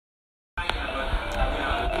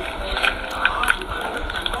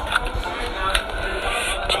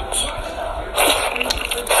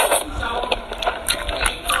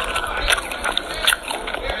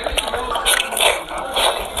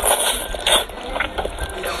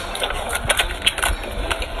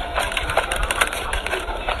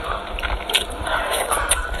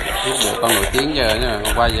tiếng giờ nha,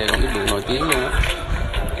 con quay về con biết được nổi tiếng luôn á.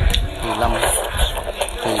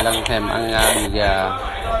 Thì Lâm thèm ăn đùi gà.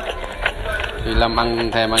 Thì Lâm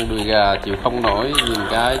thèm ăn đùi gà chịu không nổi, nhìn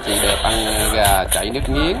cái chị đẹp ăn gà chảy nước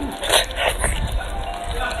miếng.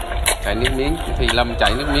 Chảy nước miếng thì Lâm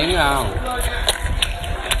chảy nước miếng không?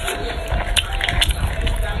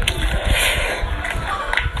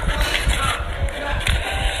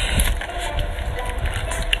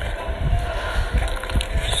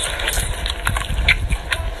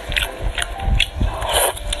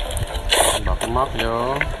 Bỏ cái mót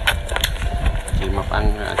vô.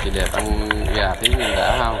 Chị đẹp ăn gà tí nhìn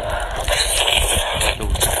đã không?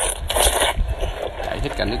 Chảy hết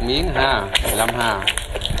cả nước miếng ha, 15 ha.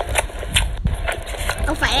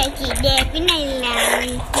 Không phải là chị đẹp, cái này là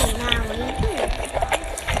chị nào ấy chứ.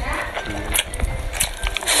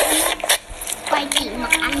 Quay chị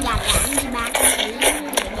mặc ăn gà rán đi ba, con thấy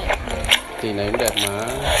đẹp hơn. Chị này cũng đẹp mà.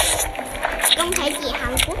 Con thấy chị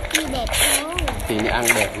Hàn Quốc đi đẹp hơn. Chị này ăn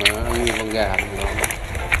đẹp mà, ăn như con gà này.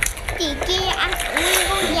 Chị kia ăn như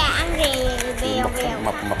con gà ăn vèo.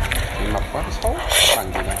 Mập quá xấu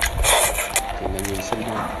bằng chị này. Chị này nhìn xinh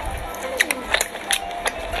hơn.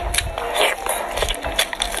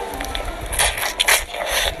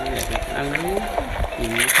 Ăn đi,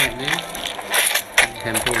 nhìn như thèm đi,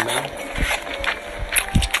 thèm thuồng đó.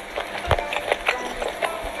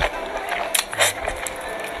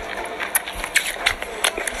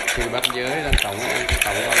 Khi bắt giới đang tổng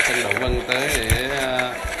con Kênh Đậu Vân tới để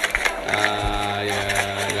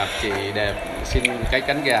gặp chị đẹp xin cái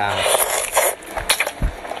cánh gà.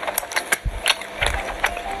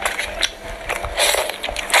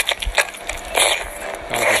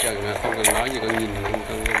 Con chỉ cần không cần nói gì, con nhìn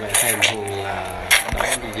con về thèm thuồng là đó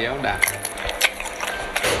đi déo đạt.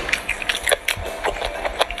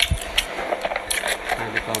 Hai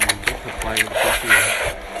đứa con mình tiếp tục quay một chút gì.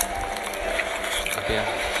 Ok,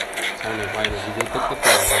 sau này quay một YouTube có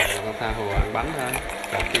tiền rồi con tha hồ ăn bánh thôi.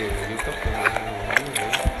 Trả tiền YouTube con tha hồ bánh nữa.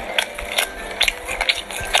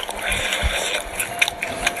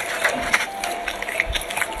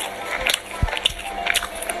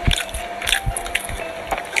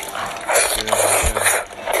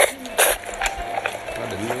 Có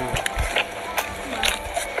đỉnh đúng không?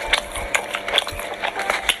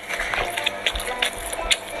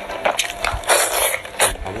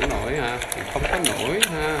 Không nổi ha, không có nổi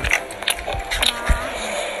ha.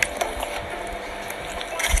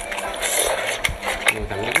 Người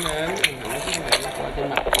thẳng đứng lên, thẳng đứng này qua trên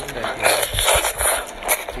mặt nó đẹp rồi.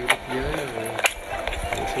 Chưa bắt giới rồi.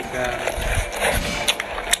 Suka.